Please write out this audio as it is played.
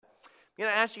I'm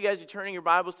going to ask you guys to turn in your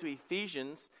Bibles to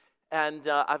Ephesians, and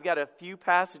I've got a few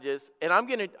passages, and I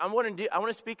want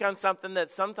to speak on something that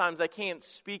sometimes I can't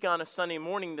speak on a Sunday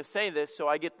morning to say this, so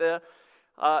I get to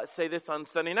say this on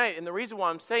Sunday night. And the reason why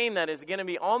I'm saying that is going to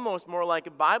be almost more like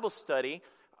a Bible study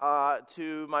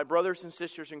to my brothers and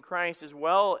sisters in Christ, as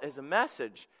well as a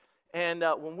message. And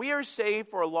when we are saved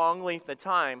for a long length of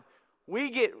time, we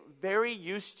get very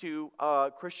used to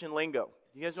Christian lingo.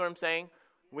 You guys know what I'm saying?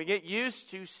 We get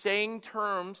used to saying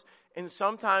terms, and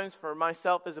sometimes for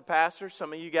myself as a pastor,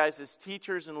 some of you guys as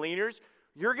teachers and leaders,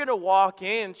 you're going to walk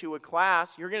into a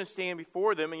class, you're going to stand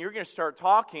before them, and you're going to start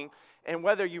talking, and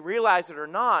whether you realize it or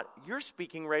not, you're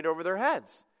speaking right over their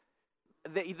heads.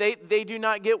 They do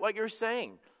not get what you're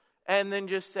saying. And then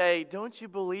just say, don't you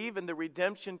believe in the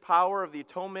redemption power of the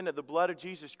atonement of the blood of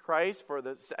Jesus Christ for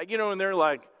the, and they're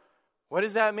like, what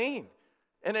does that mean?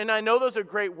 And I know those are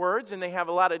great words and they have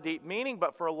a lot of deep meaning,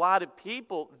 but for a lot of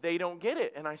people, they don't get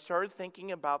it. And I started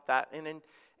thinking about that in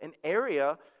an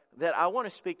area that I want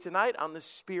to speak tonight on the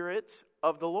Spirit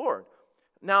of the Lord.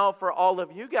 Now, for all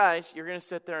of you guys, you're going to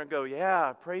sit there and go,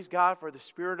 yeah, praise God for the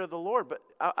Spirit of the Lord. But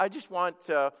I just want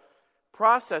to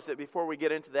process it before we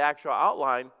get into the actual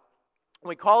outline.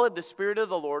 We call it the Spirit of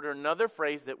the Lord, or another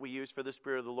phrase that we use for the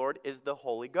Spirit of the Lord is the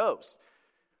Holy Ghost.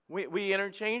 We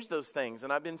interchange those things,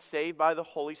 and I've been saved by the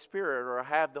Holy Spirit, or I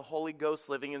have the Holy Ghost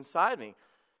living inside me.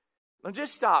 Now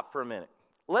just stop for a minute.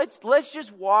 Let's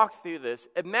just walk through this.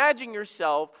 Imagine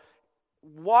yourself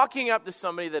walking up to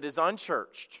somebody that is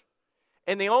unchurched,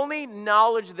 and the only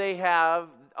knowledge they have,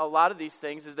 a lot of these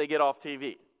things, is they get off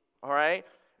TV, all right?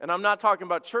 And I'm not talking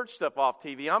about church stuff off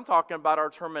TV. I'm talking about our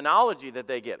terminology that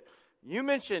they get. You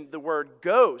mentioned the word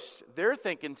ghost. They're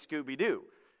thinking Scooby-Doo.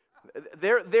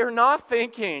 They're not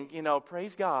thinking,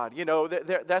 praise God.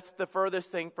 That's the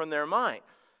furthest thing from their mind.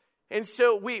 And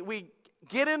so we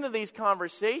get into these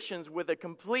conversations with a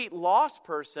complete lost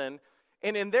person,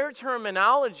 and in their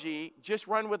terminology, just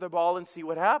run with the ball and see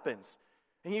what happens.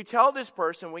 And you tell this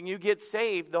person, when you get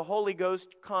saved, the Holy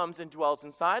Ghost comes and dwells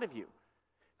inside of you.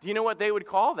 Do you know what they would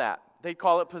call that? They'd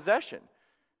call it possession.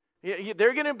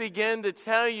 They're going to begin to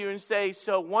tell you and say,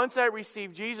 so once I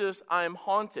receive Jesus, I am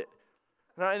haunted.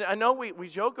 Now, I know we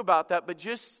joke about that, but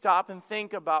just stop and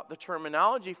think about the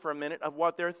terminology for a minute of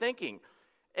what they're thinking.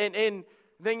 And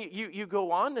then you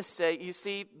go on to say, you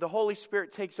see, the Holy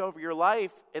Spirit takes over your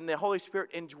life, and the Holy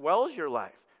Spirit indwells your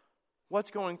life.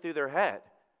 What's going through their head?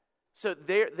 So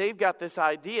they've got this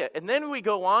idea. And then we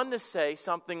go on to say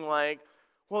something like,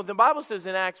 well, the Bible says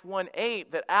in Acts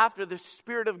 1:8 that after the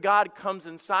Spirit of God comes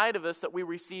inside of us that we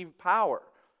receive power.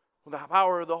 Well, the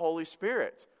power of the Holy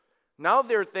Spirit. Now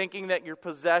they're thinking that you're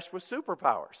possessed with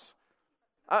superpowers.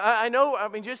 I know,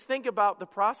 just think about the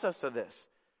process of this.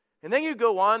 And then you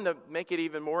go on to make it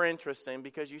even more interesting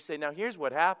because you say, now here's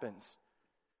what happens.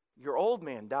 Your old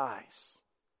man dies,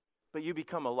 but you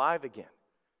become alive again.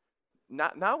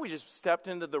 Now we just stepped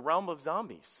into the realm of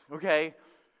zombies, okay?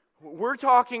 We're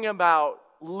talking about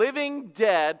living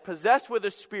dead, possessed with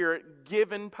a spirit,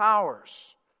 given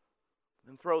powers.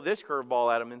 And throw this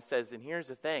curveball at them and says, and here's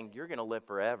the thing, you're going to live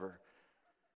forever.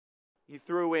 You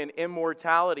threw in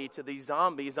immortality to these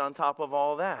zombies on top of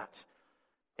all that.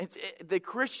 The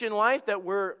Christian life that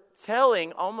we're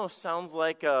telling almost sounds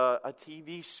like a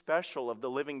TV special of the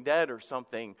living dead or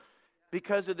something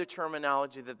because of the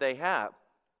terminology that they have.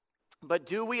 But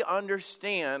do we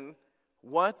understand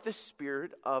what the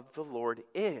Spirit of the Lord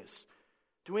is?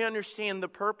 Do we understand the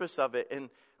purpose of it? And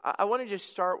I want to just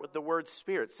start with the word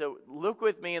Spirit. So look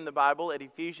with me in the Bible at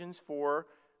Ephesians 4,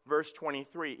 verse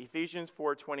 23. Ephesians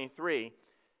 4:23.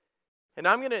 And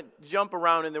I'm going to jump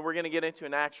around and then we're going to get into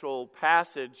an actual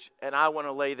passage, and I want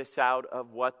to lay this out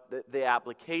of what the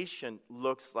application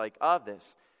looks like of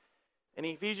this. In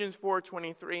Ephesians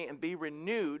 4:23, and be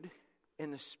renewed in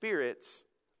the spirit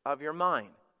of your mind.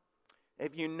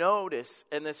 If you notice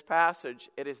in this passage,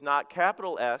 it is not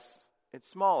capital S, it's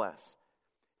small s.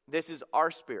 This is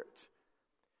our spirit.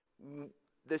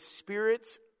 The spirit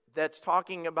that's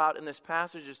talking about in this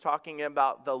passage is talking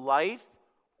about the life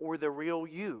or the real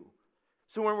you.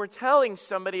 So when we're telling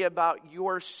somebody about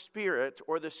your spirit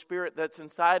or the spirit that's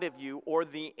inside of you or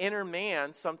the inner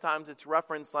man, sometimes it's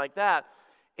referenced like that,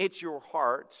 it's your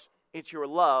heart, it's your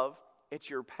love, it's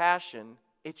your passion,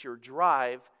 it's your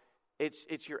drive,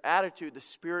 it's your attitude, the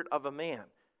spirit of a man.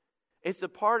 It's the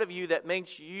part of you that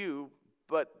makes you,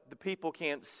 but the people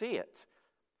can't see it.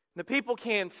 The people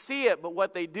can't see it, but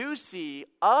what they do see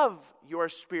of your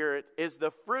spirit is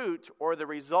the fruit or the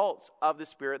results of the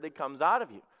spirit that comes out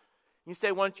of you. You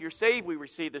say, once you're saved, we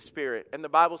receive the Spirit. And the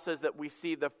Bible says that we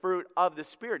see the fruit of the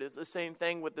Spirit. It's the same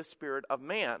thing with the spirit of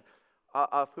man,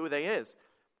 of who they is.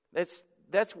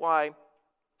 That's why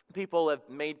people have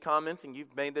made comments, and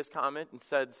you've made this comment and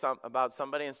said about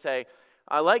somebody and say,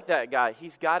 I like that guy.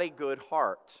 He's got a good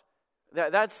heart.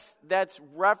 That's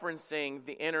referencing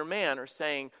the inner man, or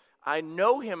saying, I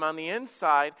know him on the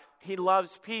inside. He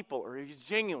loves people, or he's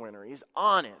genuine, or he's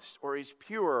honest, or he's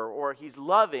pure, or he's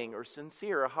loving, or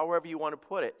sincere, or however you want to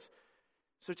put it.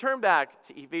 So turn back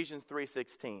to Ephesians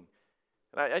 3:16.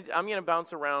 And I'm going to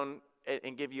bounce around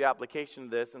and give you application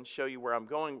of this and show you where I'm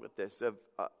going with this,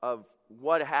 of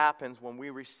what happens when we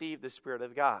receive the Spirit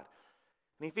of God.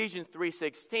 In Ephesians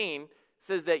 3:16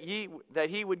 says that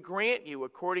he would grant you,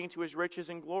 according to his riches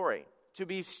and glory, to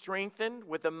be strengthened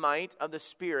with the might of the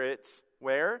Spirit,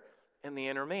 where? In the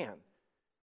inner man.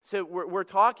 So we're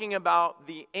talking about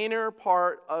the inner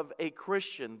part of a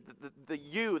Christian,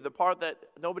 the part that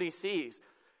nobody sees.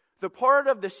 The part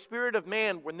of the spirit of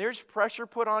man, when there's pressure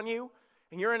put on you,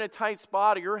 and you're in a tight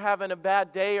spot, or you're having a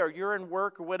bad day, or you're in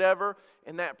work or whatever,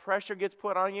 and that pressure gets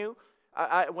put on you.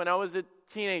 When I was a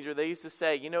teenager, they used to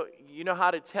say, you know how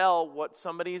to tell what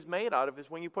somebody's made out of is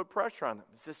when you put pressure on them.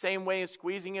 It's the same way as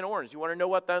squeezing an orange. You want to know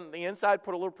what on the inside,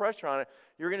 put a little pressure on it.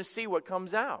 You're going to see what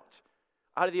comes out.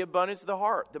 Out of the abundance of the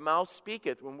heart, the mouth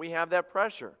speaketh when we have that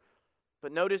pressure.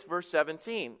 But notice verse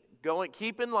 17.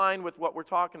 Keep in line with what we're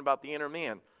talking about, the inner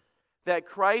man. That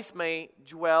Christ may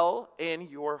dwell in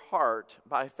your heart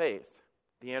by faith,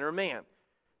 the inner man.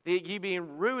 That ye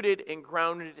being rooted and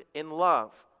grounded in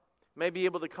love, may be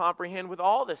able to comprehend with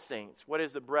all the saints what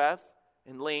is the breadth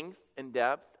and length and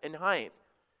depth and height,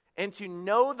 and to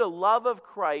know the love of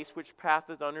Christ which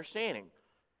passeth understanding.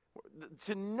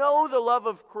 To know the love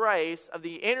of Christ, of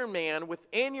the inner man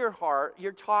within your heart,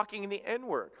 you're talking the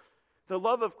inward. The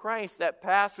love of Christ that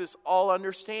passes all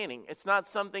understanding. It's not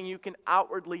something you can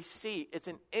outwardly see. It's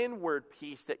an inward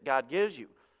peace that God gives you.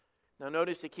 Now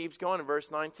notice it keeps going in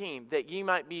verse 19. That ye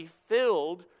might be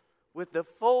filled with the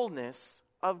fullness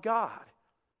of God.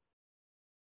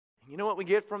 You know what we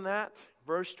get from that?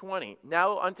 Verse 20.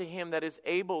 Now unto him that is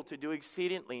able to do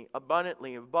exceedingly,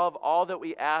 abundantly, above all that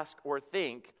we ask or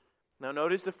think. Now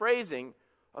notice the phrasing.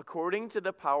 According to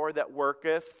the power that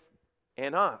worketh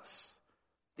in us.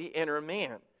 The inner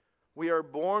man. We are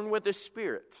born with the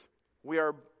Spirit. We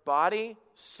are body,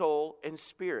 soul, and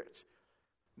spirit.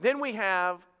 Then we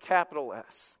have capital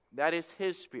S. That is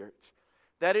his Spirit.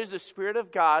 That is the Spirit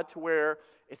of God, to where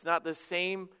it's not the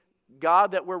same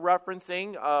God that we're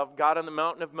referencing of God on the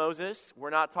mountain of Moses. We're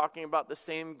not talking about the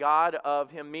same God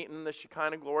of him meeting the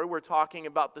Shekinah glory. We're talking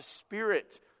about the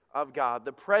Spirit of God,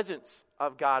 the presence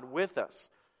of God with us.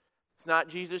 It's not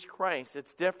Jesus Christ.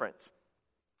 It's different.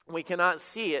 We cannot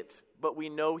see it, but we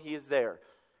know he is there.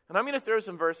 And I'm going to throw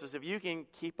some verses. If you can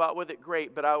keep up with it,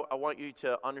 great, but I want you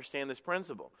to understand this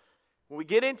principle. When we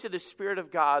get into the Spirit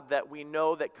of God that we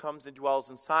know that comes and dwells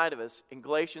inside of us, in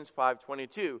Galatians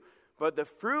 5:22, but the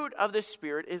fruit of the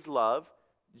Spirit is love,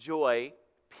 joy,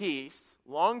 peace,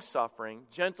 long-suffering,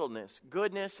 gentleness,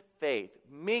 goodness, faith,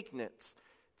 meekness,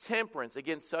 temperance.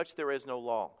 Against such there is no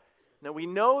law. Now we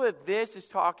know that this is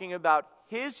talking about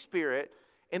his Spirit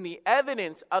and the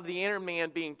evidence of the inner man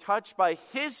being touched by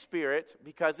his Spirit,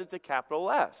 because it's a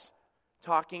capital S,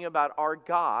 talking about our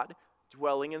God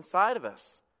dwelling inside of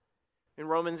us. In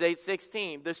Romans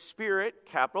 8:16, the Spirit,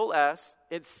 capital S,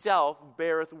 itself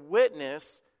beareth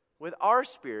witness with our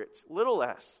spirits, little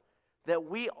s, that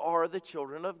we are the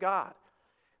children of God.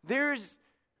 There's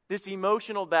this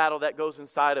emotional battle that goes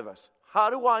inside of us. How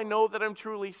do I know that I'm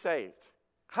truly saved?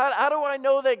 How do I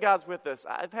know that God's with us?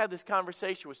 I've had this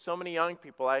conversation with so many young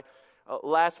people.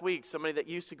 Last week, somebody that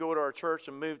used to go to our church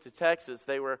and moved to Texas,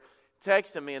 they were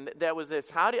texting me, and that was this.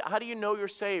 How do you know you're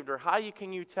saved, or how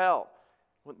can you tell?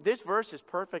 Well, this verse is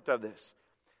perfect of this.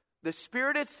 The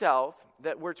Spirit itself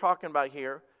that we're talking about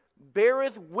here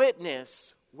beareth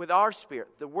witness with our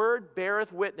spirit. The word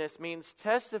beareth witness means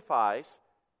testifies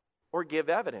or give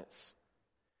evidence.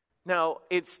 Now,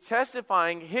 it's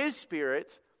testifying his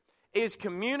Spirit is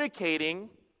communicating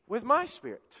with my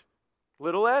spirit.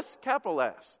 Little s, capital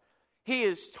S. He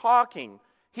is talking.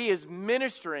 He is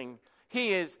ministering.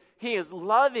 He is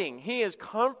loving. He is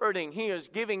comforting. He is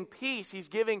giving peace. He's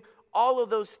giving all of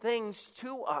those things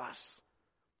to us.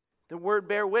 The word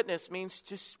bear witness means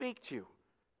to speak to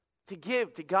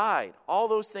give, to guide, all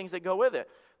those things that go with it.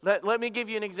 Let me give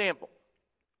you an example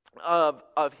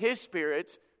of his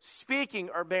Spirit speaking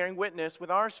or bearing witness with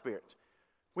our spirit.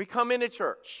 We come into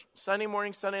church, Sunday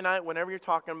morning, Sunday night, whenever you're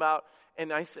talking about,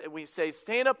 and we say,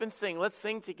 stand up and sing, let's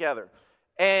sing together.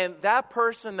 And that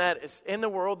person that is in the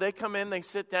world, they come in, they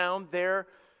sit down, they're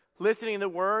listening to the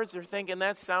words, they're thinking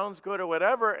that sounds good or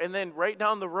whatever, and then right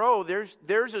down the road,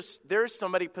 there's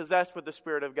somebody possessed with the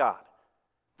Spirit of God.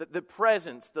 the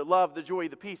presence, the love, the joy,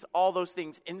 the peace, all those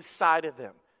things inside of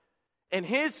them. And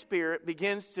His Spirit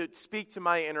begins to speak to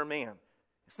my inner man.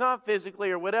 It's not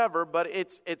physically or whatever, but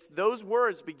it's those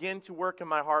words begin to work in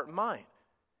my heart and mind.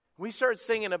 We start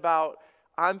singing about,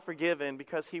 I'm forgiven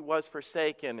because He was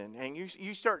forsaken. And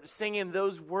you start singing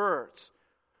those words.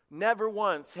 Never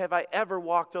once have I ever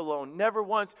walked alone. Never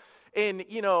once. And,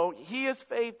 He is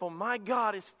faithful. My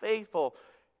God is faithful.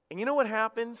 And you know what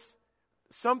happens?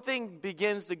 Something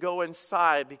begins to go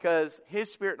inside because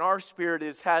His Spirit and our spirit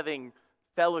is having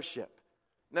fellowship.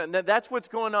 Now, that's what's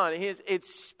going on. It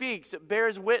speaks, it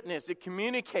bears witness, it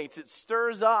communicates, it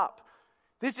stirs up.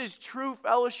 This is true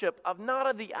fellowship of not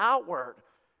of the outward.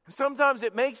 Sometimes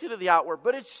it makes it to the outward,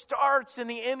 but it starts in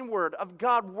the inward of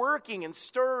God working and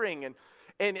stirring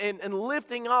and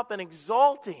lifting up and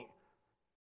exalting.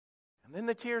 And then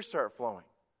the tears start flowing.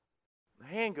 The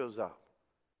hand goes up.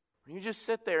 And you just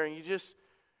sit there and you just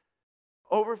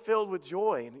overfilled with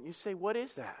joy. And you say, what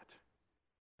is that?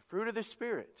 The fruit of the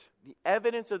Spirit. The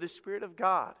evidence of the Spirit of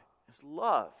God is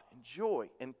love and joy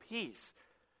and peace.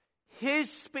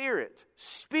 His Spirit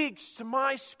speaks to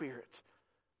my spirit.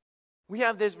 We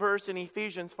have this verse in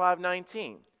Ephesians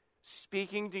 5:19.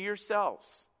 Speaking to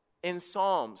yourselves in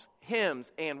psalms,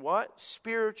 hymns, and what?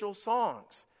 Spiritual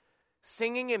songs.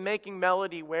 Singing and making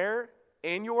melody where?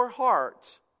 In your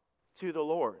heart to the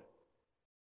Lord.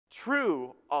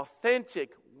 True,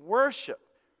 authentic worship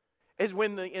is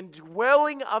when the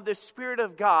indwelling of the Spirit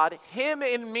of God, Him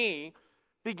in me,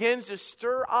 begins to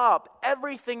stir up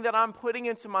everything that I'm putting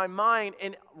into my mind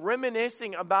and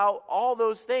reminiscing about all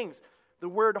those things. The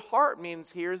word heart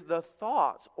means here is the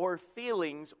thoughts or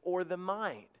feelings or the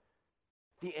mind,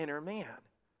 the inner man.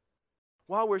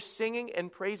 While we're singing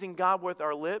and praising God with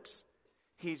our lips,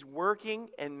 He's working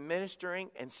and ministering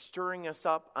and stirring us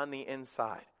up on the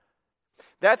inside.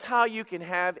 That's how you can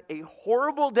have a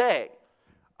horrible day,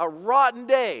 a rotten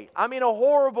day, a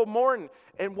horrible morning,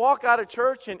 and walk out of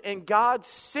church and God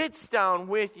sits down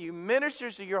with you,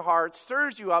 ministers to your heart,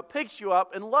 stirs you up, picks you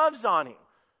up, and loves on you.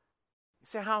 You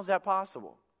say, how is that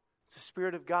possible? It's the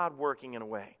Spirit of God working in a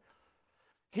way.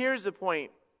 Here's the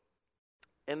point,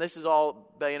 and this is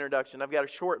all by introduction. I've got a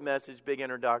short message, big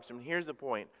introduction. Here's the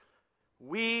point.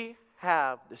 We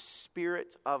have the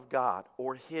Spirit of God,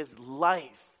 or His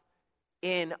life,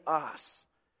 in us.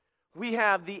 We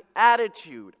have the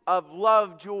attitude of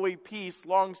love, joy, peace,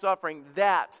 long-suffering,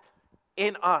 that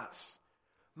in us.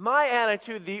 My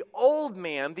attitude, the old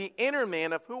man, the inner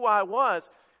man of who I was,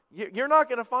 you're not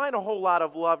going to find a whole lot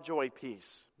of love, joy,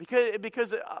 peace.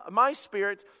 Because my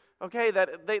spirit, okay,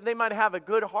 that they might have a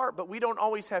good heart, but we don't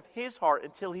always have His heart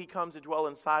until He comes to dwell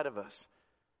inside of us.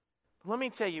 Let me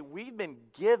tell you, we've been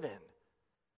given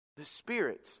the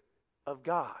Spirit of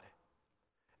God.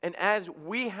 And as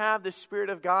we have the Spirit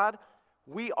of God,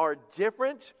 we are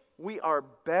different, we are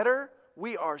better,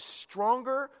 we are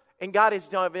stronger, and God has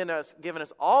given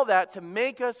us all that to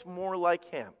make us more like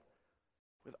Him.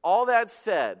 With all that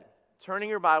said, turning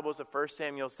your Bibles to 1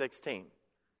 Samuel 16.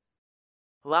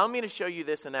 Allow me to show you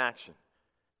this in action.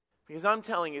 Because I'm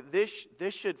telling you,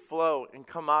 this should flow and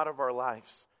come out of our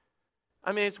lives.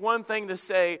 It's one thing to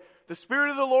say, the Spirit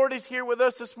of the Lord is here with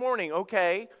us this morning.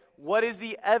 Okay, what is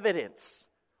the evidence?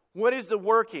 What is the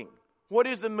working? What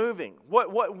is the moving?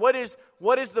 What is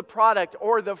the product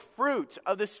or the fruit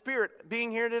of the Spirit being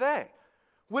here today?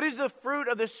 What is the fruit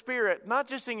of the Spirit, not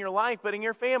just in your life, but in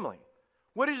your family?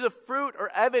 What is the fruit or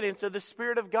evidence of the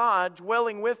Spirit of God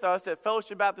dwelling with us at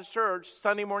Fellowship Baptist Church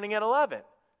Sunday morning at 11?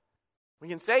 We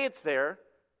can say it's there,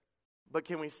 but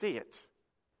can we see it?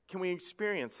 Can we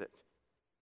experience it?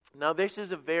 Now, this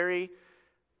is a very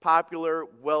popular,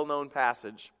 well-known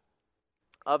passage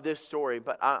of this story,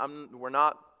 but we're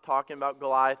not talking about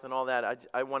Goliath and all that.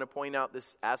 I want to point out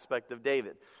this aspect of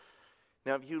David.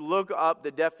 Now, if you look up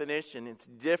the definition, it's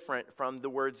different from the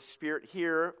word Spirit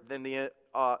here than the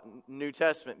New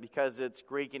Testament because it's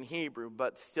Greek and Hebrew,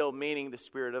 but still meaning the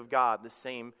Spirit of God, the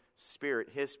same Spirit,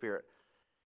 His Spirit.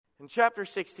 In chapter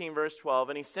 16, verse 12,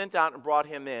 and he sent out and brought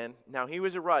him in. Now he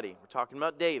was a ruddy, we're talking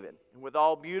about David, and with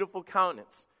all beautiful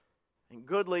countenance and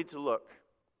goodly to look.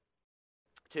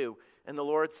 2, and the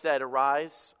Lord said,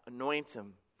 arise, anoint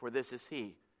him, for this is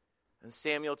he. And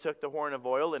Samuel took the horn of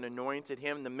oil and anointed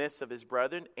him in the midst of his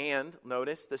brethren. And,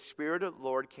 notice, the Spirit of the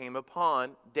Lord came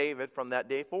upon David from that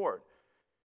day forward.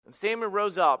 And Samuel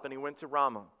rose up and he went to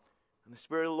Ramah. And the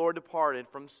Spirit of the Lord departed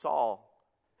from Saul.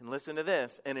 And listen to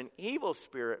this. And an evil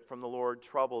spirit from the Lord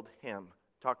troubled him.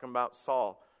 Talking about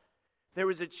Saul. There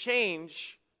was a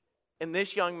change in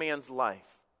this young man's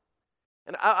life.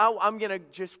 And I'm going to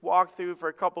just walk through for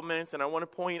a couple minutes, and I want to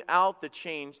point out the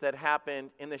change that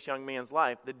happened in this young man's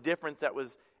life, the difference that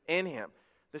was in him.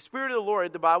 The Spirit of the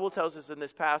Lord, the Bible tells us in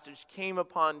this passage, came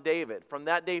upon David. From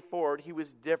that day forward, he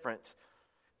was different.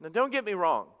 Now, don't get me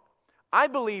wrong. I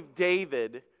believe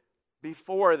David,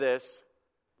 before this,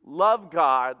 loved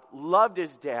God, loved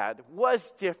his dad,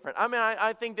 was different. I mean,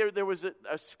 I think there was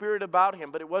a spirit about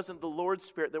him, but it wasn't the Lord's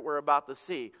Spirit that we're about to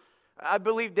see. I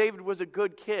believe David was a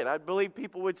good kid. I believe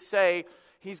people would say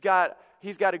he's got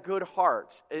a good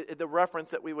heart, the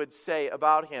reference that we would say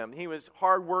about him. He was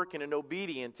hardworking and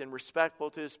obedient and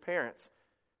respectful to his parents.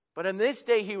 But on this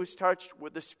day, he was touched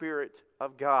with the Spirit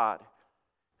of God.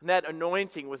 And that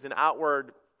anointing was an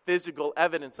outward physical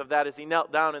evidence of that as he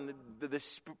knelt down and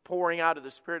the pouring out of the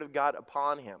Spirit of God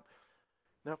upon him.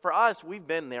 Now for us, we've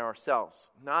been there ourselves.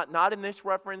 Not in this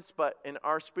reference, but in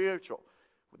our spiritual.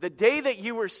 The day that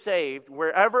you were saved,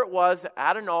 wherever it was,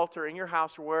 at an altar, in your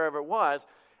house, or wherever it was,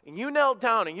 and you knelt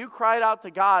down and you cried out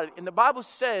to God, and the Bible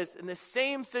says in the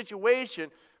same situation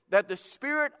that the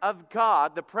Spirit of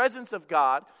God, the presence of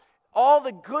God, all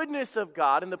the goodness of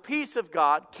God and the peace of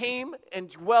God came and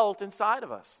dwelt inside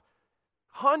of us.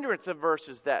 Hundreds of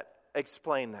verses that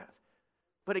explain that.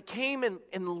 But it came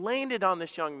and landed on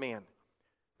this young man.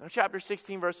 Now, chapter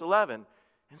 16, verse 11.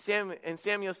 And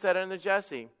Samuel said unto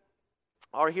Jesse,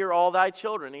 Are here all thy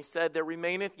children? He said, There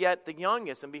remaineth yet the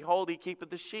youngest, and behold, he keepeth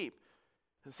the sheep.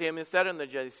 And Samuel said unto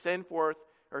Jesse,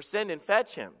 Send and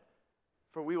fetch him,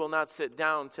 for we will not sit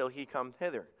down till he come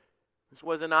hither. This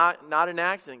was not an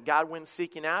accident. God went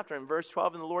seeking after him. Verse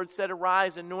 12, And the Lord said,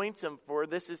 Arise, anoint him, for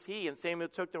this is he. And Samuel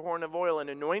took the horn of oil and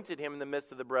anointed him in the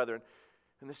midst of the brethren.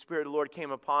 And the Spirit of the Lord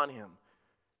came upon him.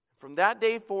 From that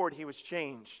day forward, he was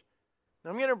changed.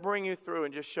 Now I'm going to bring you through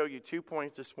and just show you 2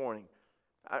 points this morning,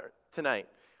 tonight.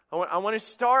 I want to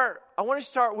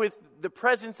start with the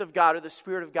presence of God or the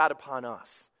Spirit of God upon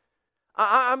us.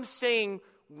 I'm saying,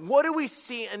 what do we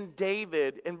see in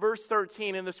David in verse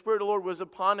 13? And the Spirit of the Lord was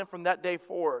upon him from that day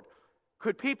forward.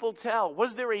 Could people tell?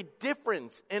 Was there a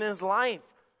difference in his life?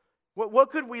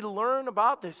 What could we learn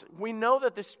about this? We know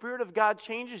that the Spirit of God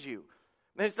changes you.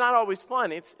 And it's not always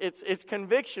fun. It's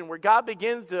conviction where God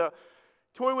begins to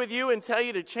toy with you and tell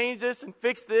you to change this and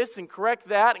fix this and correct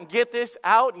that and get this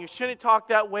out. And you shouldn't talk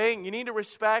that way and you need to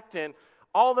respect and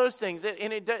all those things.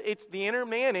 It's the inner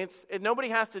man. Nobody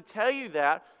has to tell you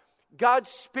that. God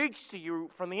speaks to you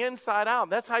from the inside out.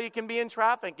 That's how you can be in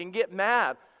traffic and get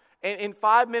mad. And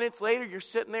 5 minutes later, you're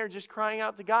sitting there just crying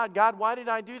out to God, God, why did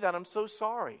I do that? I'm so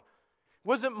sorry.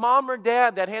 Wasn't mom or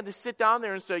dad that had to sit down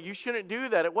there and say, you shouldn't do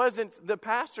that. It wasn't the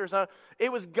pastors. It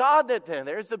was God that did.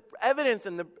 There's the evidence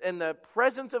in the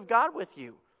presence of God with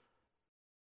you.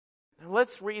 Now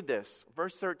let's read this,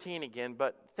 verse 13 again,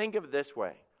 but think of it this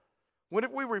way. What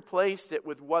if we replaced it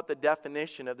with what the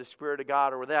definition of the Spirit of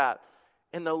God or that?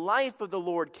 And the life of the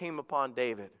Lord came upon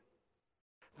David.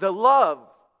 The love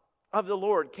of the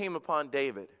Lord came upon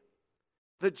David.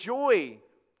 The joy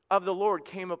of the Lord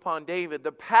came upon David.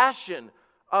 The passion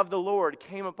of the Lord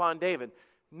came upon David.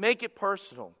 Make it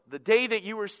personal. The day that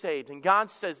you were saved, and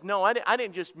God says, no, I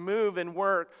didn't just move and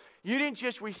work. You didn't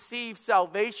just receive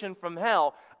salvation from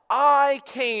hell. I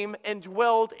came and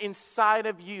dwelled inside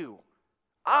of you.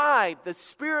 I, the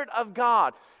Spirit of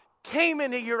God, came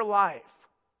into your life.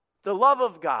 The love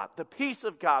of God, the peace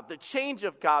of God, the change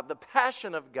of God, the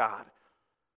passion of God.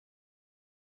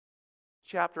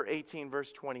 Chapter 18,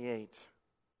 verse 28.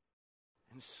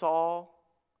 And Saul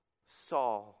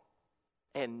saw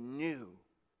and knew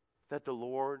that the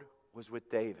Lord was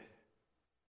with David.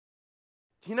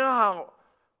 Do you know how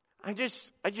I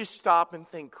just stop and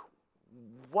think,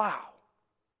 wow.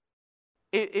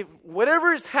 If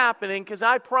whatever is happening, because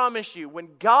I promise you, when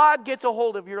God gets a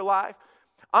hold of your life,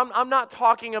 I'm not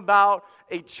talking about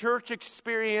a church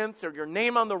experience or your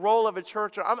name on the roll of a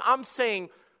church. I'm saying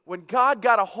when God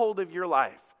got a hold of your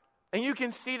life, and you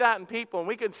can see that in people, and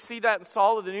we can see that in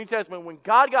Saul of the New Testament, when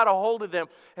God got a hold of them,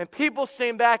 and people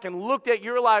stand back and looked at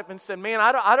your life and said, man,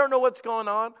 I don't know what's going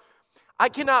on. I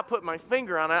cannot put my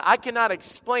finger on it. I cannot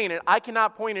explain it. I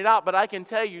cannot point it out, but I can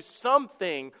tell you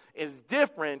something is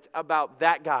different about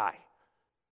that guy.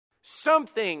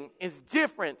 Something is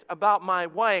different about my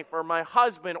wife or my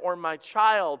husband or my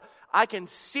child. I can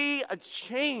see a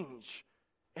change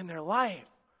in their life.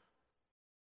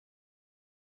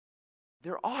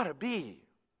 There ought to be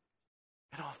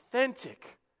an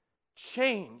authentic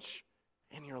change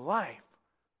in your life.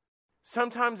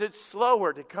 Sometimes it's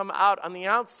slower to come out on the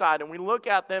outside and we look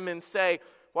at them and say,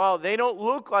 well, they don't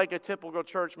look like a typical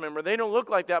church member. They don't look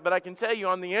like that. But I can tell you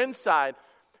on the inside,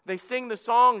 they sing the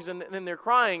songs and they're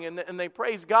crying and they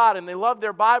praise God and they love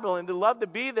their Bible and they love to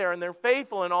be there and they're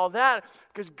faithful and all that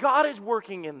because God is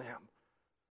working in them.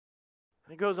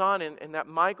 And it goes on, and that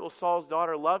Michal, Saul's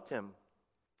daughter, loved him.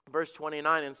 Verse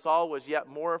 29, and Saul was yet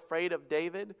more afraid of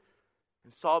David,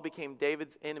 and Saul became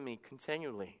David's enemy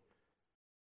continually.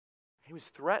 He was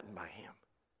threatened by him.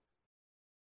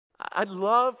 I'd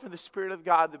love for the Spirit of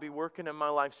God to be working in my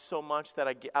life so much that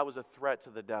I was a threat to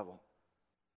the devil.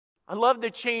 I love the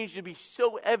change to be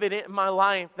so evident in my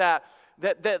life that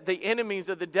the enemies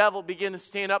of the devil begin to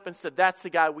stand up and say, that's the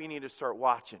guy we need to start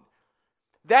watching.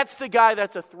 That's the guy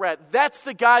that's a threat. That's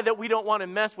the guy that we don't want to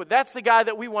mess with. That's the guy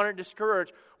that we want to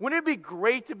discourage. Wouldn't it be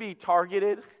great to be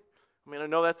targeted? I mean, I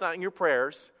know that's not in your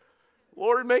prayers.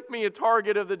 Lord, make me a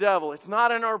target of the devil. It's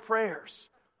not in our prayers.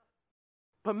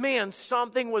 But man,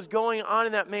 something was going on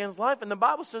in that man's life. And the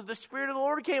Bible says the Spirit of the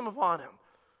Lord came upon him.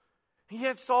 And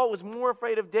yet Saul was more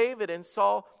afraid of David. And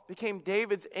Saul became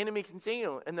David's enemy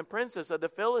continually. And the princess of the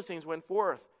Philistines went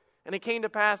forth. And it came to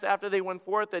pass after they went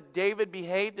forth that David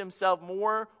behaved himself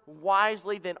more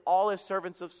wisely than all his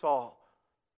servants of Saul.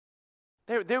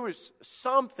 There was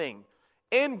something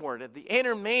inward of the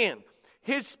inner man,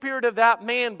 his spirit of that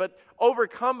man, but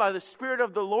overcome by the Spirit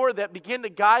of the Lord that began to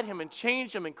guide him and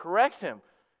change him and correct him.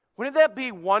 Wouldn't that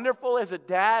be wonderful as a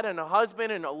dad and a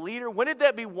husband and a leader? Wouldn't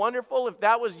that be wonderful if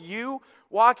that was you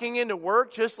walking into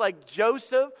work just like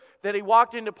Joseph, that he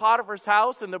walked into Potiphar's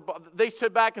house and they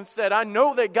stood back and said, I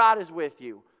know that God is with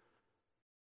you.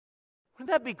 Wouldn't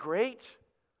that be great?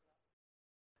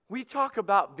 We talk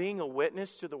about being a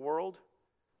witness to the world.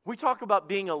 We talk about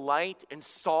being a light and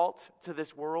salt to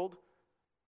this world.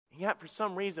 And yet for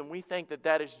some reason we think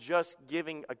that is just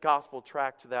giving a gospel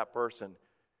tract to that person.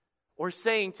 Or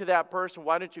saying to that person,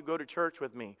 why don't you go to church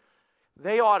with me?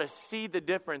 They ought to see the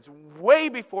difference way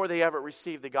before they ever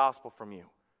receive the gospel from you.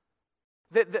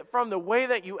 That from the way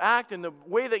that you act and the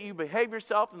way that you behave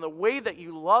yourself and the way that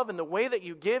you love and the way that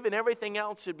you give and everything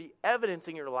else should be evidence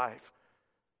in your life.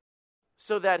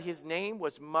 So that his name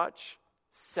was much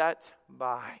set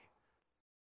by.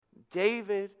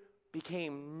 David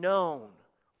became known.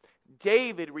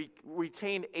 David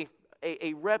retained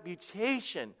a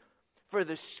reputation for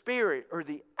the spirit or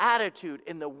the attitude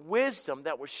and the wisdom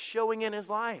that was showing in his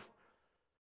life.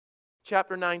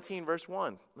 Chapter 19, verse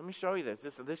 1. Let me show you this.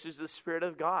 This is the Spirit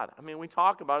of God. I mean, we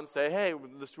talk about it and say, hey,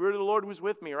 the Spirit of the Lord was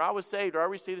with me, or I was saved, or I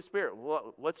received the Spirit.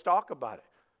 Well, let's talk about it.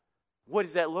 What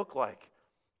does that look like?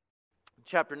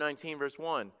 Chapter 19, verse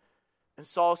 1. And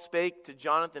Saul spake to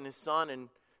Jonathan his son and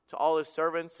to all his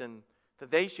servants, and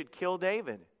that they should kill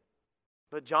David.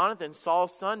 But Jonathan,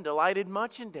 Saul's son, delighted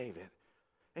much in David.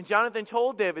 And Jonathan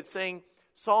told David, saying,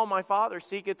 Saul my father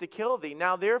seeketh to kill thee.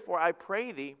 Now therefore I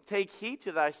pray thee, take heed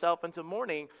to thyself until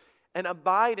morning, and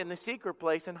abide in the secret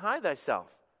place, and hide thyself.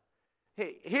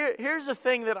 Hey, here's the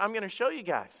thing that I'm going to show you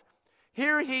guys.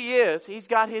 Here he is. He's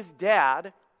got his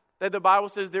dad, that the Bible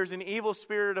says there's an evil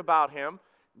spirit about him.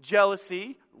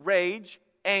 Jealousy, rage,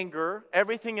 anger,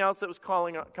 everything else that was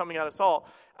coming out of Saul.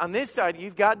 On this side,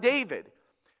 you've got David.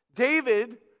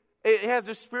 David, it has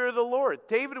the Spirit of the Lord.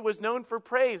 David was known for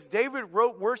praise. David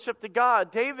wrote worship to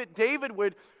God. David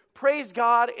would praise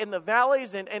God in the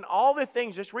valleys and all the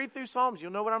things. Just read through Psalms.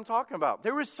 You'll know what I'm talking about.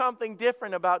 There was something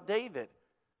different about David.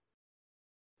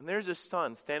 And there's his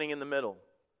son standing in the middle.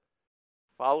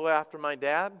 Follow after my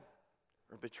dad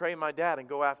or betray my dad and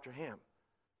go after him.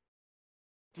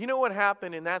 Do you know what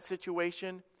happened in that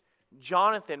situation?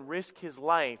 Jonathan risked his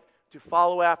life to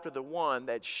follow after the one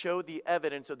that showed the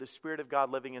evidence of the Spirit of God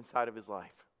living inside of his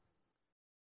life.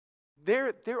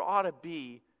 There ought to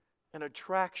be an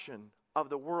attraction of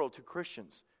the world to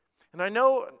Christians. And I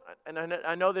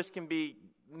know this can be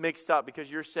mixed up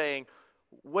because you're saying,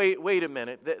 wait a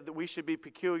minute, that we should be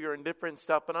peculiar and different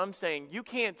stuff. But I'm saying you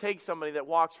can't take somebody that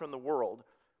walks from the world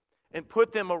and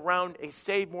put them around a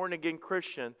saved, born-again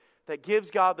Christian that gives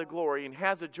God the glory and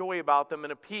has a joy about them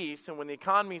and a peace, and when the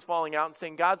economy's falling out and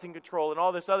saying God's in control and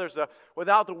all this other stuff,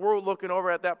 without the world looking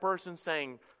over at that person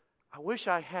saying, I wish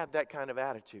I had that kind of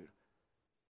attitude.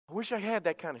 I wish I had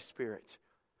that kind of spirit.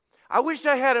 I wish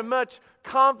I had as much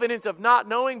confidence of not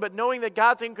knowing, but knowing that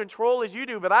God's in control as you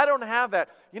do, but I don't have that.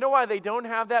 You know why they don't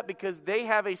have that? Because they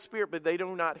have a spirit, but they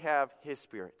do not have His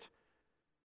Spirit.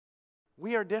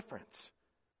 We are different.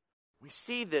 We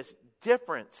see this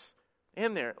difference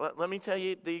in there. Let me tell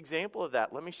you the example of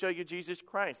that. Let me show you Jesus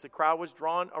Christ. The crowd was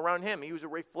drawn around Him. He was a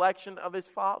reflection of His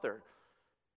Father.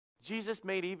 Jesus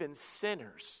made even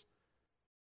sinners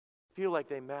feel like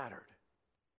they mattered.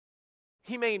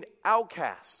 He made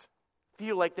outcasts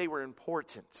feel like they were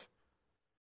important.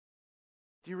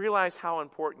 Do you realize how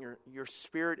important your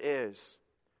spirit is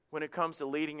when it comes to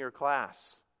leading your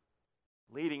class,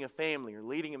 leading a family, or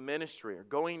leading a ministry, or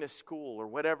going to school, or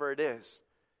whatever it is.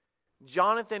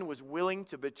 Jonathan was willing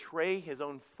to betray his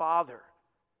own father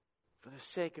for the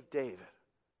sake of David.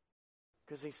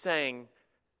 Because he's saying,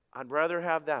 I'd rather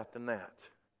have that than that.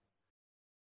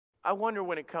 I wonder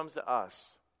when it comes to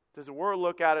us, does the world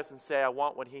look at us and say, I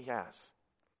want what he has?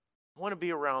 I want to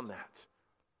be around that.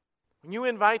 When you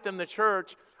invite them to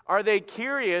church, are they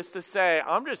curious to say,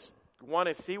 I'm just want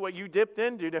to see what you dipped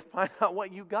into to find out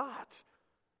what you got?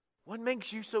 What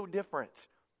makes you so different?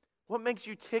 What makes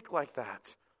you tick like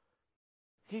that?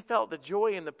 He felt the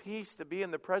joy and the peace to be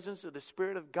in the presence of the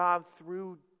Spirit of God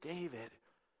through David.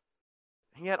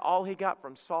 And yet all he got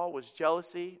from Saul was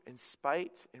jealousy and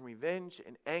spite and revenge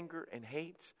and anger and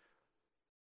hate.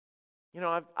 You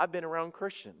know, I've been around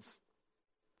Christians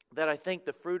that I think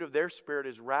the fruit of their spirit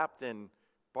is wrapped in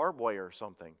barbed wire or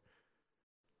something.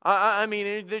 I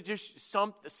mean, just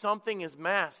something is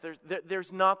masked.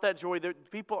 There's not that joy.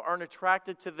 People aren't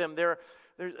attracted to them.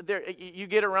 You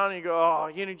get around and you go, oh,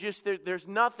 you know, just there's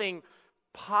nothing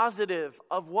positive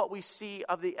of what we see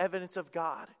of the evidence of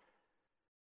God.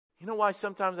 You know why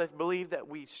sometimes I believe that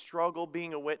we struggle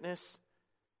being a witness?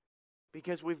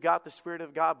 Because we've got the Spirit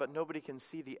of God, but nobody can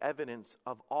see the evidence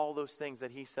of all those things that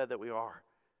He said that we are.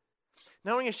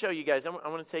 Now I'm going to show you guys, I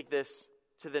want to take this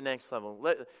to the next level.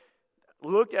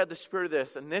 Look at the spirit of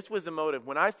this, and this was the motive.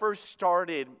 When I first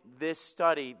started this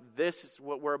study, this is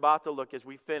what we're about to look as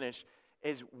we finish,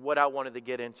 is what I wanted to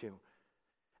get into.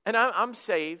 And I'm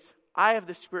saved. I have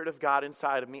the Spirit of God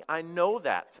inside of me. I know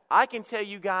that. I can tell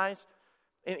you guys,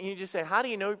 and you just say, how do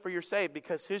you know for you're saved?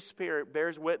 Because His Spirit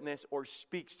bears witness or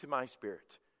speaks to my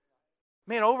spirit.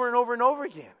 Man, over and over and over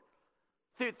again.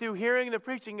 Through hearing the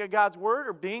preaching of God's Word,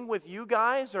 or being with you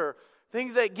guys, or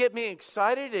things that get me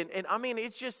excited. And I mean,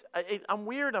 it's just, I'm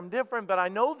weird, I'm different, but I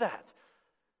know that.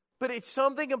 But it's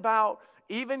something about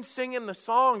even singing the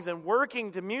songs and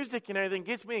working to music and everything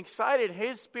gets me excited.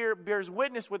 His Spirit bears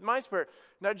witness with my spirit.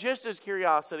 Now, just as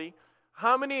curiosity,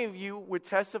 how many of you would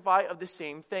testify of the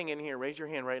same thing in here? Raise your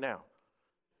hand right now.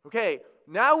 Okay,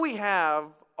 now we have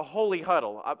a holy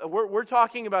huddle. We're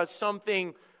talking about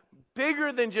something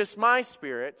bigger than just my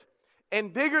spirit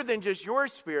and bigger than just your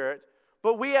spirit,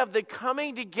 but we have the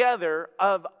coming together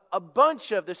of a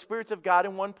bunch of the spirits of God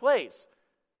in one place.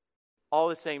 All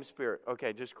the same Spirit.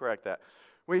 Okay, just correct that.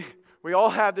 We all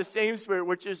have the same Spirit,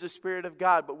 which is the Spirit of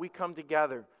God, but we come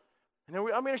together. And then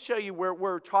I'm going to show you where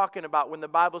we're talking about when the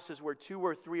Bible says where 2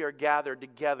 or 3 are gathered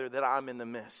together, that I'm in the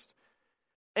midst.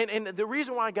 And the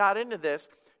reason why I got into this,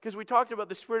 because we talked about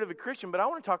the spirit of a Christian, but I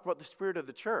want to talk about the spirit of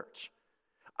the church.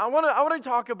 I want to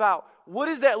talk about what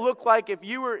does that look like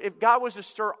if God was to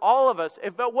stir all of us,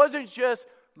 if it wasn't just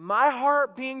my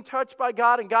heart being touched by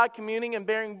God and God communing and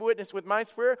bearing witness with my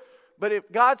spirit, but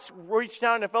if God's reached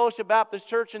down to Fellowship Baptist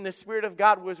Church and the Spirit of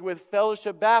God was with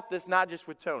Fellowship Baptist, not just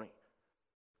with Tony.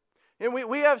 And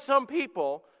we have some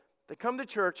people that come to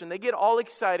church and they get all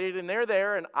excited and they're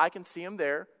there and I can see them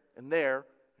there and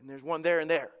there's one there and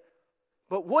there.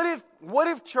 But what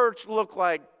if church looked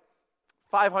like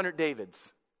 500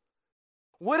 Davids?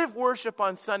 What if worship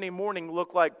on Sunday morning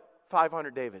looked like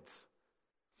 500 Davids?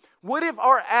 What if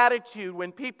our attitude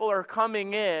when people are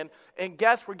coming in and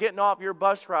guests were getting off your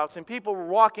bus routes and people were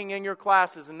walking in your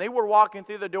classes and they were walking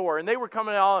through the door and they were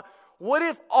coming out, what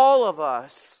if all of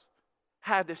us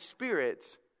had the spirit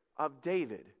of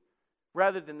David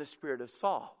rather than the spirit of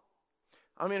Saul?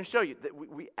 I'm going to show you that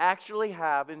we actually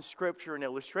have in Scripture an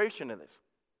illustration of this.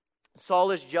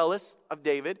 Saul is jealous of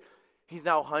David. He's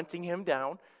now hunting him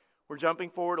down. We're jumping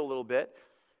forward a little bit.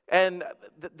 And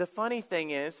the funny thing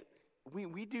is,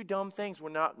 we do dumb things. We're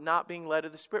not being led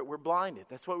of the Spirit. We're blinded.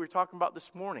 That's what we were talking about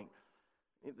this morning.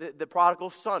 The prodigal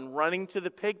son running to the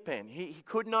pig pen. He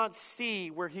could not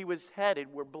see where he was headed.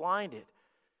 We're blinded.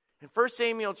 In 1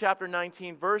 Samuel chapter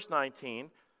 19, verse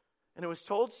 19, and it was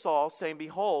told Saul, saying,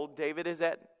 Behold, David is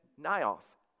at Naioth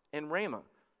in Ramah.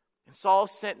 And Saul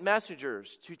sent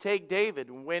messengers to take David.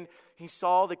 And when he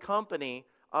saw the company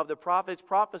of the prophets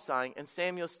prophesying, and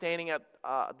Samuel standing at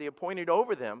the appointed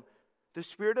over them, the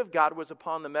Spirit of God was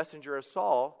upon the messenger of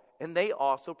Saul, and they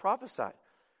also prophesied.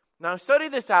 Now study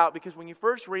this out, because when you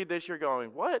first read this, you're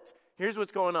going, what? Here's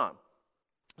what's going on.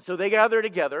 So they gather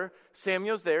together.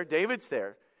 Samuel's there. David's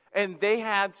there. And they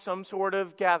had some sort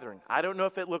of gathering. I don't know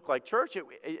if it looked like church.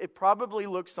 It probably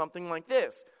looked something like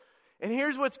this. And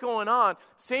here's what's going on.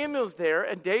 Samuel's there,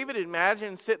 and David,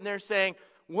 imagine, sitting there saying,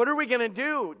 what are we going to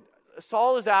do?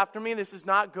 Saul is after me. This is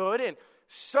not good. And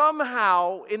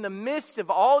somehow, in the midst of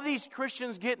all these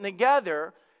Christians getting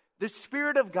together, the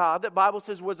Spirit of God, that Bible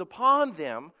says was upon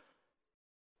them,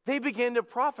 they begin to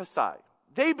prophesy.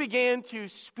 they began to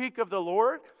speak of the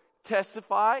Lord,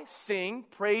 testify, sing,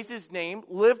 praise His name,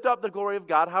 lift up the glory of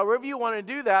God, however you want to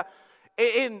do that.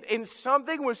 And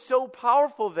something was so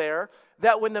powerful there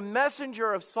that when the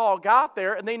messenger of Saul got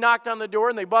there and they knocked on the door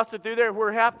and they busted through there,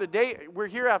 we're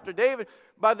here after David.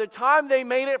 By the time they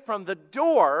made it from the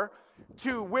door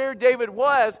to where David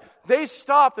was, they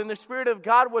stopped and the Spirit of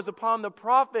God was upon the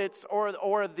prophets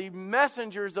or the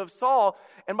messengers of Saul.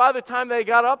 And by the time they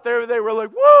got up there, they were like,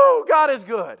 whoa, God is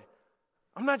good.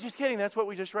 I'm not just kidding. That's what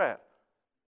we just read.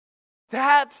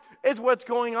 That is what's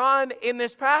going on in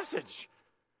this passage.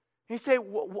 You say,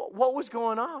 what was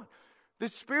going on? The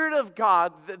Spirit of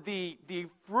God, the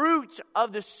fruit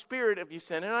of the Spirit of you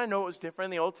sin, and I know it was different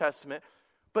in the Old Testament,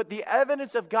 but the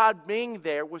evidence of God being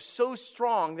there was so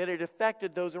strong that it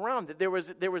affected those around it. There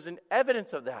was an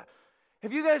evidence of that.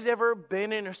 Have you guys ever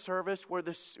been in a service where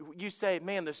you say,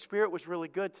 man, the Spirit was really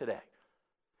good today?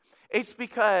 It's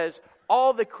because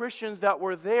all the Christians that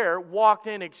were there walked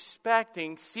in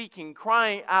expecting, seeking,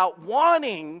 crying out,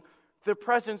 wanting the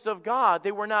presence of God.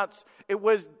 It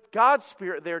was God's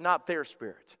Spirit there, not their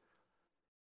spirit.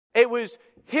 It was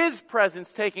His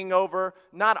presence taking over,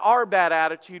 not our bad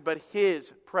attitude, but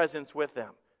His presence with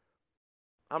them.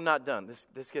 I'm not done.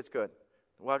 This gets good.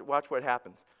 Watch what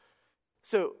happens.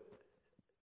 So,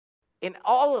 in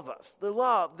all of us, the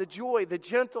love, the joy, the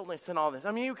gentleness, and all this.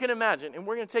 I mean, you can imagine, and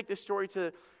we're going to take this story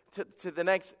to the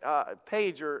next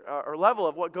page or level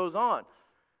of what goes on.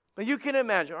 But you can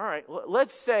imagine, all right,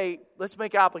 let's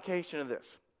make application of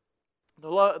this.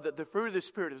 The fruit of the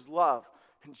Spirit is love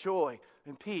and joy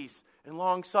and peace and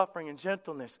long-suffering and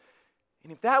gentleness.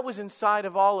 And if that was inside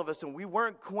of all of us and we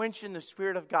weren't quenching the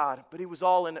Spirit of God, but He was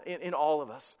all in all of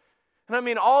us. And I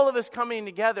mean, all of us coming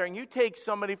together, and you take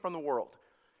somebody from the world,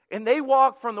 and they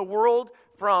walk from the world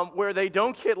from where they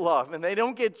don't get love and they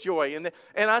don't get joy.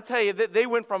 And I tell you, that they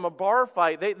went from a bar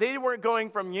fight. They weren't going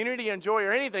from unity and joy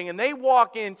or anything. And they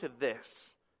walk into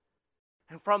this.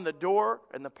 And from the door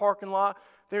and the parking lot,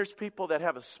 there's people that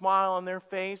have a smile on their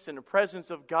face and the presence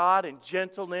of God and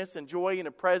gentleness and joy and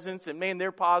a presence. And man,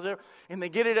 they're positive. And they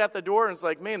get it at the door and it's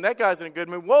like, man, that guy's in a good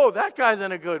mood. Whoa, that guy's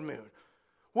in a good mood.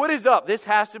 What is up? This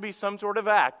has to be some sort of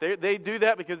act. They do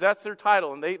that because that's their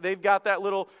title. And they've got that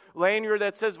little lanyard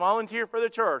that says volunteer for the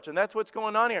church. And that's what's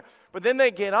going on here. But then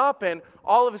they get up and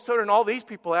all of a sudden all these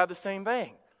people have the same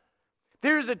thing.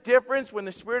 There's a difference when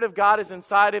the Spirit of God is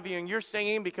inside of you and you're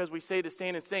singing because we say to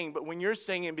stand and sing. But when you're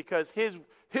singing because His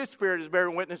Spirit is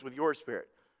bearing witness with your spirit.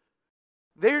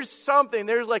 There's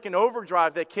like an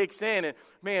overdrive that kicks in and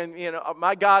man,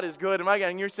 my God is good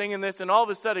and you're singing this and all of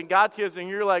a sudden God gives and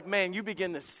you're like, man, you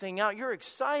begin to sing out. You're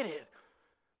excited.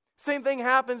 Same thing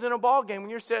happens in a ball game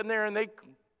when you're sitting there and they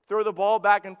throw the ball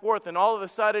back and forth and all of a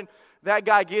sudden that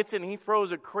guy gets it and he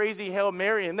throws a crazy Hail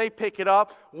Mary and they pick it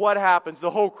up. What happens?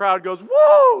 The whole crowd goes,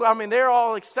 whoa! I mean, they're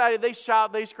all excited. They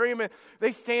shout, they scream, and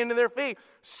they stand to their feet.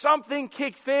 Something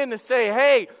kicks in to say,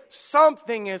 hey,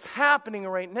 something is happening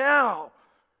right now.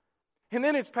 And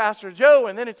then it's Pastor Joe,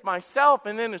 and then it's myself,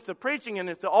 and then it's the preaching, and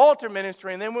it's the altar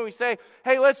ministry. And then when we say,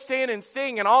 hey, let's stand and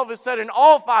sing, and all of a sudden,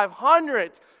 all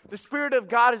 500, the Spirit of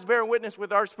God is bearing witness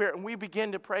with our spirit, and we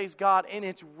begin to praise God, and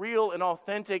it's real and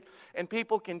authentic, and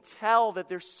people can tell that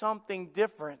there's something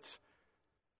different.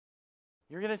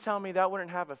 You're going to tell me that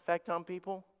wouldn't have effect on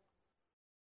people?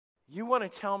 You want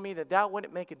to tell me that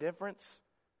wouldn't make a difference?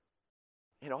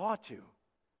 It ought to.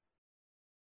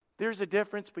 There's a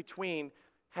difference between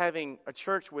having a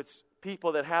church with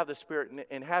people that have the Spirit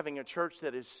and having a church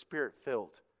that is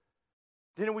Spirit-filled.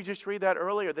 Didn't we just read that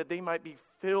earlier, that they might be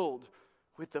filled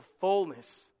with the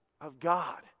fullness of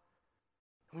God?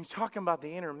 When he's talking about the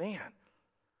inner man.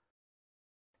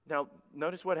 Now,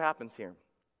 notice what happens here.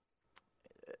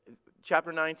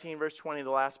 Chapter 19, verse 20,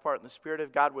 the last part. And the Spirit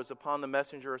of God was upon the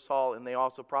messenger of Saul, and they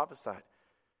also prophesied.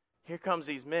 Here comes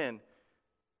these men.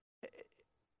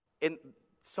 And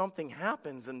something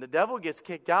happens and the devil gets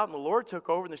kicked out and the Lord took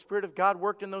over and the Spirit of God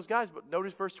worked in those guys. But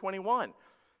notice verse 21.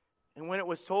 And when it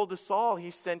was told to Saul,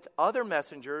 he sent other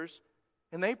messengers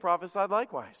and they prophesied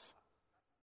likewise.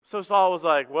 So Saul was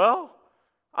like, well,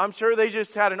 I'm sure they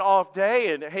just had an off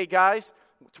day and hey guys,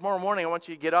 tomorrow morning I want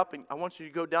you to get up and I want you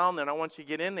to go down there and I want you to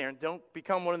get in there and don't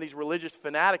become one of these religious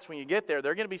fanatics when you get there.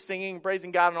 They're going to be singing,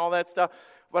 praising God and all that stuff.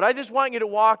 But I just want you to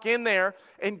walk in there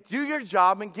and do your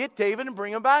job and get David and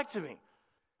bring him back to me.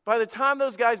 By the time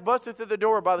those guys busted through the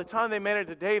door, by the time they made it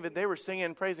to David, they were singing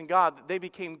and praising God. They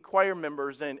became choir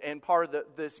members and part of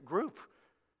this group.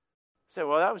 So,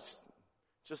 well, that was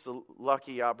just a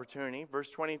lucky opportunity. Verse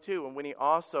 22, and when he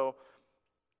also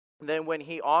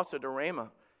to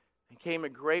Ramah, and came a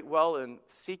great well in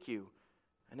Seku,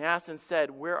 And asked and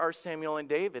said, Where are Samuel and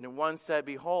David? And one said,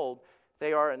 Behold,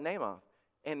 they are at Naioth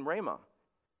in Ramah.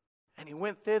 And he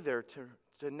went thither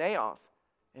to Naioth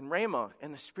in Ramah,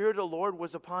 and the Spirit of the Lord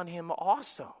was upon him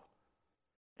also.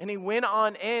 And he went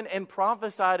on in and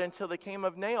prophesied until they came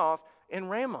of Naioth in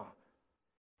Ramah.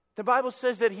 The Bible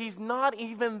says that he's not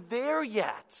even there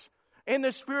yet. And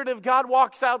the Spirit of God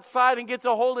walks outside and gets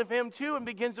a hold of him too and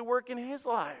begins to work in his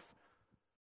life.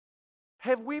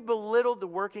 Have we belittled the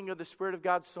working of the Spirit of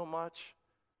God so much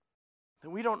that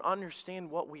we don't understand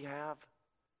what we have?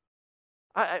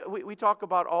 We talk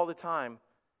about all the time,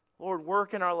 Lord,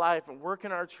 work in our life and work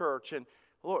in our church, and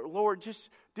Lord, just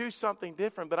do something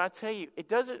different. But I tell you, it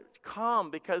doesn't come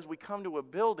because we come to a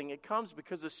building. It comes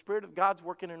because the Spirit of God's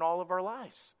working in all of our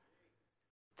lives.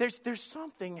 There's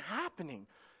something happening.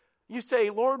 You say,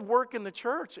 Lord, work in the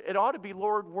church. It ought to be,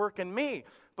 Lord, work in me.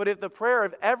 But if the prayer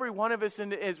of every one of us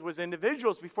was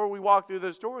individuals before we walk through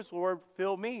those doors, Lord,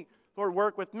 fill me. Lord,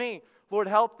 work with me. Lord,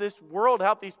 help this world,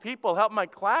 help these people, help my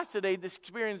class today to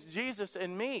experience Jesus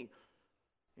in me.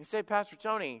 You say, Pastor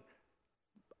Tony,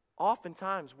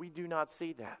 oftentimes we do not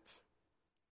see that.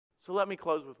 So let me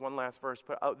close with one last verse.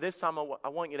 But this time I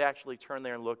want you to actually turn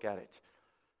there and look at it.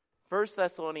 1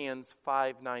 Thessalonians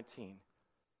 5:19.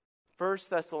 1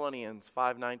 Thessalonians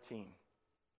 5:19.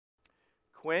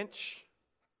 Quench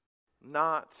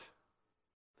not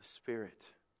the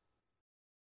Spirit.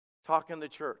 Talking to the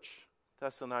church,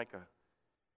 Thessalonica.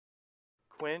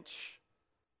 Quench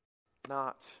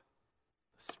not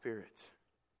the Spirit.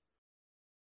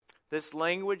 This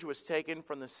language was taken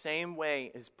from the same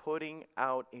way as putting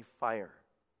out a fire,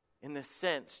 in the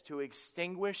sense to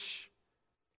extinguish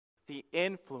the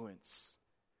influence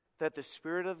that the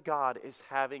Spirit of God is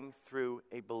having through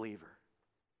a believer.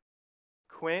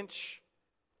 Quench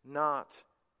not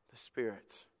the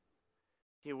Spirit.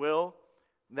 If you will,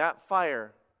 that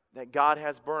fire that God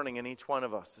has burning in each one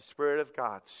of us, the Spirit of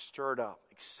God, stirred up,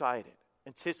 excited,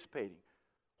 anticipating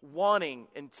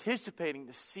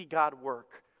to see God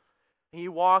work. And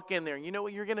you walk in there, and you know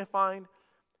what you're going to find?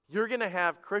 You're going to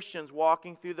have Christians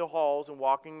walking through the halls and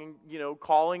walking,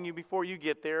 calling you before you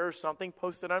get there, or something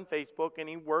posted on Facebook, and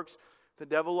he works. The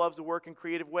devil loves to work in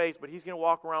creative ways, but he's going to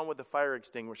walk around with a fire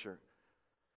extinguisher.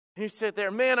 And you sit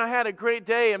there, man, I had a great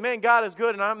day, and man, God is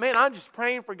good, and I'm just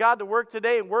praying for God to work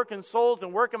today and work in souls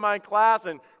and work in my class,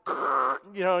 and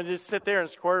and just sit there and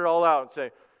squirt it all out and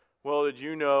say, well, did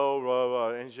you know, blah, blah.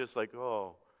 And it's just like,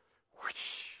 oh,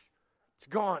 whoosh, it's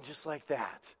gone just like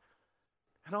that.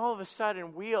 And all of a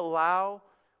sudden, we allow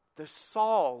the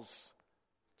Sauls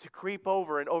to creep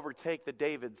over and overtake the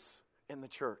Davids in the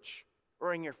church,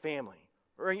 or in your family,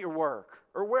 or in your work,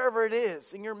 or wherever it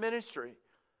is, in your ministry.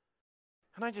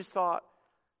 And I just thought,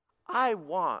 I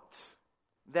want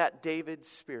that David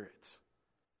spirit.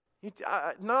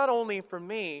 Not only for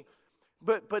me,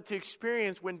 but to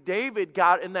experience when David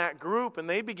got in that group and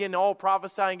they began to all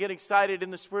prophesy and get excited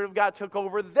and the Spirit of God took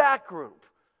over that group.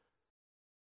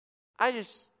 I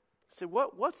just said,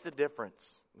 what's the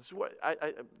difference? This is what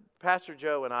Pastor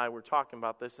Joe and I were talking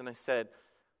about this, and I said,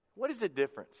 what is the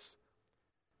difference?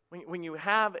 When you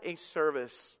have a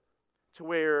service to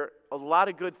where a lot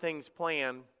of good things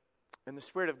plan and the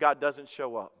Spirit of God doesn't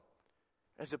show up,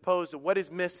 as opposed to what is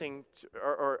missing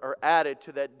or added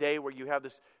to that day where you have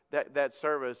that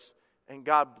service and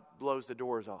God blows the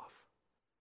doors off.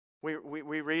 We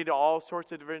read all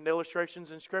sorts of different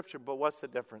illustrations in Scripture, but what's the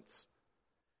difference?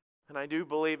 And I do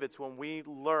believe it's when we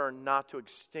learn not to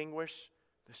extinguish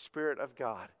the Spirit of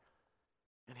God,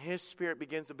 and His Spirit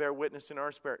begins to bear witness in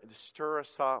our spirit to stir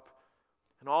us up.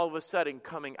 And all of a sudden,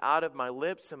 coming out of my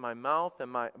lips and my mouth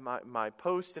and my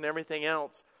post and everything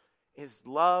else is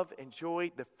love and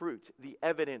joy, the fruit, the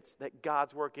evidence that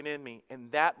God's working in me.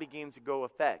 And that begins to go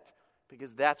effect,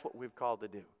 because that's what we've called to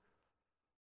do.